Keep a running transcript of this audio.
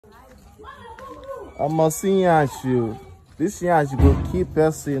I must see you. This year you go keep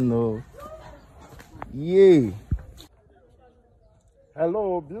person no. Yeah.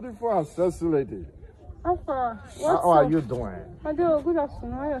 Hello, beautiful and sexy lady. How are you doing? I do good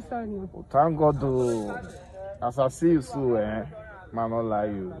afternoon. How are you? Oh, thank God as I see you so, man, not lie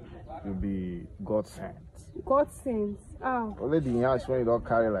you be God sent. God sent. Only the young when you don't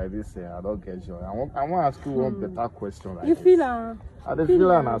carry like this, I don't get joy. I want to ask you one better question. Like you this. feel I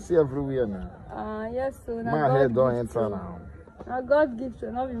feel I see everywhere now. Yes, so my head don't enter now. God gives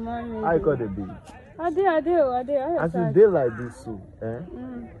to not be man. I got a big. I did. As you day like this, so,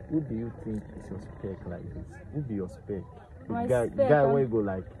 who do you think is your spec like this? Who be your spec? The guy where you go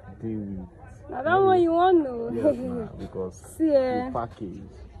like deal with. Now that one you want to. Yes, nah, because see, the package.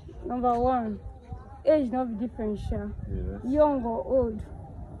 Number one, age not be differential. Yes. Young or old.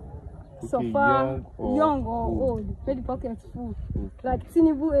 Okay, So far, young or old. Make the pocket full. Okay. Like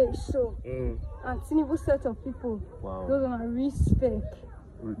Tinubu age show. And Tinubu set of people. Wow. Those are respect.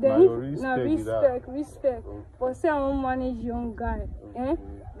 Respect. Okay. But say I won't manage young guy. Okay.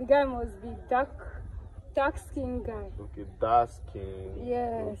 The guy must be dark skin guy. Okay, dark skin.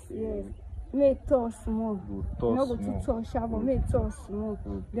 Yes. May touch small. No go to touch sharp, but may touch small.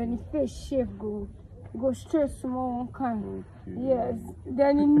 Then the face shape go straight small one kind. Yes.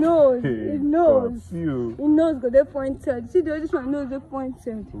 Then he knows. He knows go they pointed. See this one knows they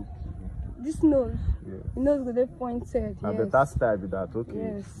pointed. This nose. Yeah. The nose go they pointed. Now better style with that, okay.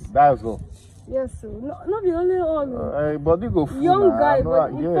 Yes. That's all. Yes, so not be only all. Body go full. Young now. guy, but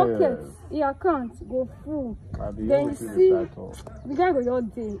in pockets, your account go full. Then you see the guy go your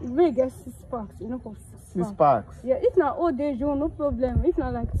day. If you get 6 packs, you know for 6 packs. Yeah, if not old days, you no problem. If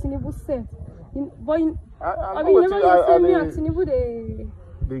not like Tinubu set, but I mean never you say me and Tinubu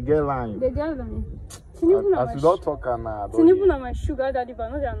they get line. They get line. Tinubu na as you don't talk now. Tinubu na my sugar daddy, but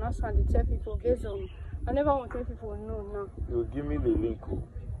not the announcement they tell people based on. I never want to tell people no now. You give me the link.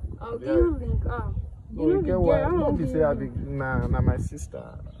 I'll give you link. You get what? Don't be say na my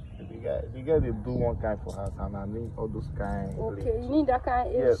sister. The guy they do one kind for us and I need all those kind. Okay, links. you need that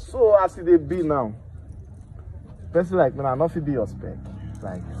kind. Yes. So as they be now, person like me, I not fit be your spec.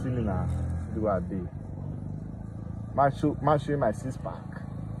 Like see me now, do what I do. Man show my 6 pack.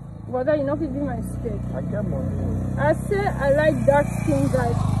 But that you not fit be my spec. I get money. I say I like dark skin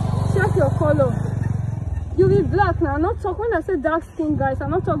guys. Check your color. You be black now. I'm not talk when I say dark skin guys. I'm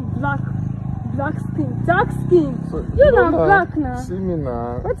not talk black skin, dark skin. So, you not black now. See me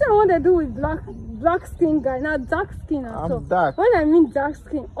now. What do I want to do with black skin guy? Now dark skin. I'm dark. When I mean dark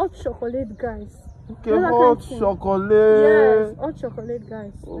skin, hot chocolate guys. Okay, hot chocolate. Yes, hot chocolate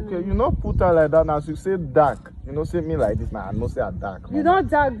guys. Okay, you not put her like that now. So you say dark. You know say me like this now. I know say I dark. You don't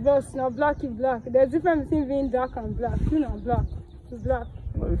dark, boss. Now black is black. There's a difference between being dark and black. You know black. You black.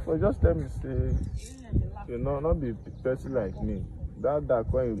 No, if I just tell me say, you know, not be person like me. That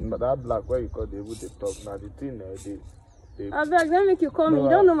dark when that black when you call the able to talk now. The thing I beg, don't make you call me. You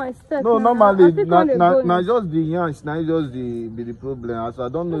don't know my spec. No, normally, now just the yansh, now just be the problem. So I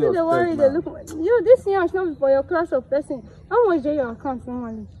don't know your spec. You this yansh not for your class of person. How much is your account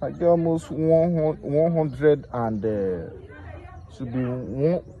normally? I get almost 100 and should be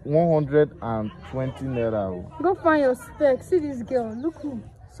 120 naira. Go find your spec. See this girl. Look me.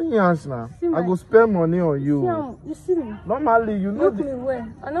 See yansh now. I go spend money on you. You see me? Normally, you know. Look me well.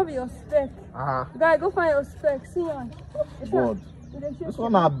 I know be your spec. Guy, go find your spec. See yansh. God. This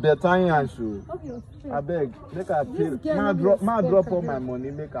one a better yansh. I beg, make I pay. Ma drop all my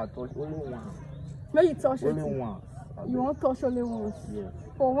money. Make I touch only one. Make you touch only one. You won't touch only once. Yes.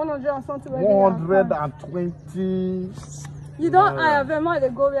 For 100 and something. 120. You don't. I have them. They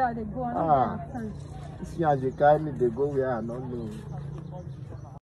go where they go. This yansh they carry me. They go where I don't know.